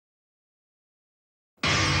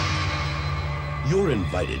You're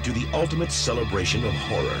invited to the ultimate celebration of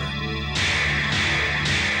horror.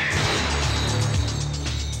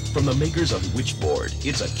 From the makers of Witchboard,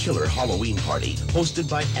 it's a killer Halloween party hosted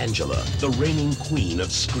by Angela, the reigning queen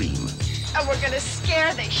of Scream. And we're gonna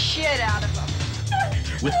scare the shit out of them.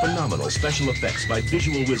 With phenomenal special effects by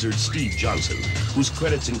visual wizard Steve Johnson, whose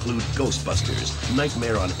credits include Ghostbusters,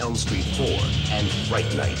 Nightmare on Elm Street 4, and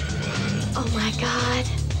Fright Night. Oh my God.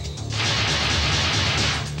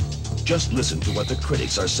 Just listen to what the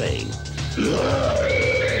critics are saying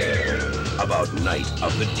about Night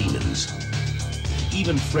of the Demons.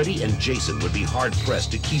 Even Freddy and Jason would be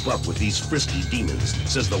hard-pressed to keep up with these frisky demons,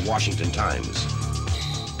 says the Washington Times.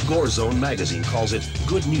 Gore Zone magazine calls it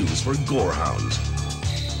good news for gorehounds.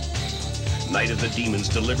 Night of the Demons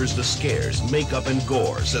delivers the scares, makeup, and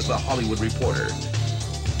gore, says the Hollywood Reporter.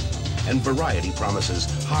 And Variety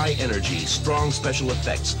promises high energy, strong special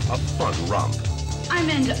effects, a fun romp. I'm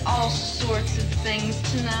into all sorts of things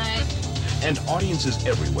tonight. And audiences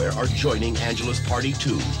everywhere are joining Angela's party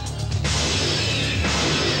too.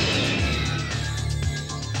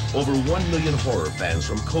 Over 1 million horror fans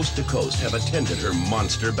from coast to coast have attended her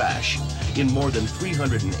Monster Bash in more than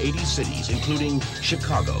 380 cities, including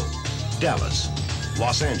Chicago, Dallas,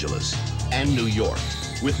 Los Angeles, and New York,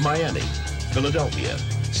 with Miami, Philadelphia,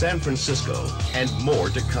 San Francisco, and more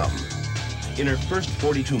to come. In her first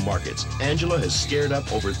 42 markets, Angela has scared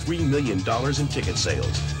up over $3 million in ticket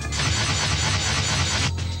sales.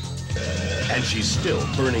 And she's still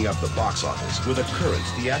burning up the box office with a current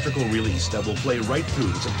theatrical release that will play right through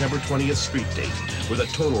the September 20th street date with a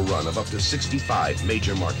total run of up to 65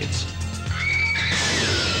 major markets.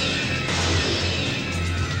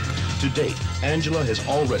 To date, Angela has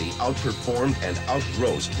already outperformed and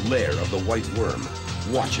outgrossed Lair of the White Worm,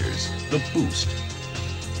 Watchers, The Boost,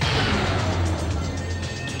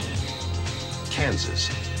 Kansas,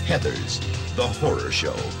 Heathers, The Horror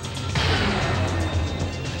Show,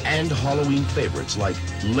 and Halloween favorites like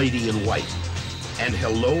Lady in White and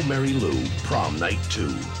Hello, Mary Lou, Prom Night 2.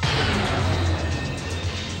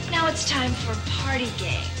 Now it's time for party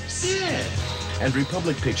games. Yeah. And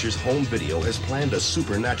Republic Pictures Home Video has planned a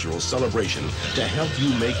supernatural celebration to help you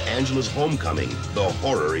make Angela's Homecoming the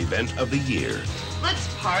horror event of the year. Let's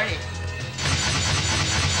party.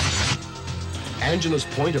 Angela's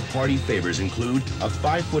point of party favors include a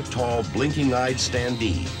 5-foot-tall, blinking-eyed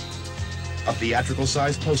standee, a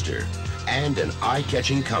theatrical-sized poster, and an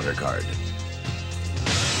eye-catching counter card.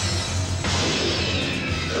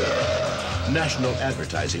 National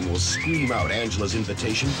advertising will scream out Angela's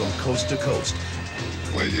invitation from coast to coast.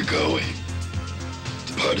 Where you going?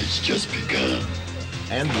 The party's just begun.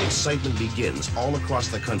 And the excitement begins all across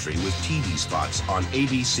the country with TV spots on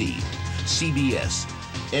ABC, CBS,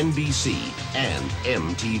 NBC, and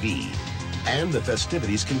MTV. And the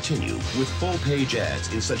festivities continue with full-page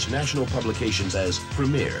ads in such national publications as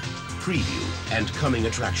Premiere, Preview, and Coming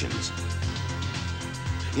Attractions.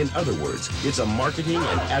 In other words, it's a marketing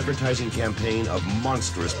and advertising campaign of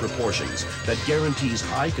monstrous proportions that guarantees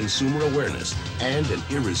high consumer awareness and an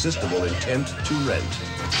irresistible intent to rent.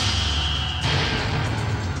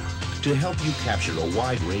 To help you capture a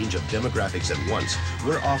wide range of demographics at once,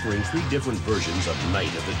 we're offering 3 different versions of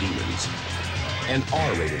Night of the Demons. An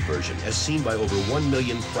R-rated version as seen by over 1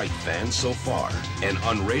 million Fright fans so far. An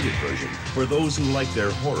unrated version for those who like their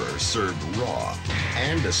horror served raw.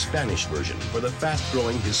 And a Spanish version for the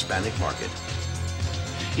fast-growing Hispanic market.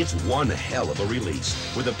 It's one hell of a release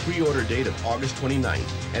with a pre-order date of August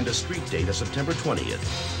 29th and a street date of September 20th.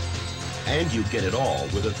 And you get it all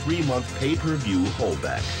with a 3-month pay-per-view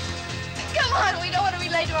holdback. Come on, we don't want to be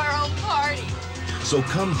late to our own party. So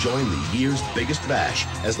come join the year's biggest bash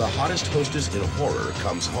as the hottest hostess in horror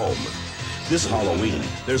comes home. This Halloween,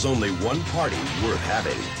 there's only one party worth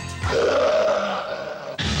having.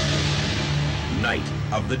 Night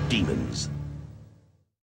of the Demons.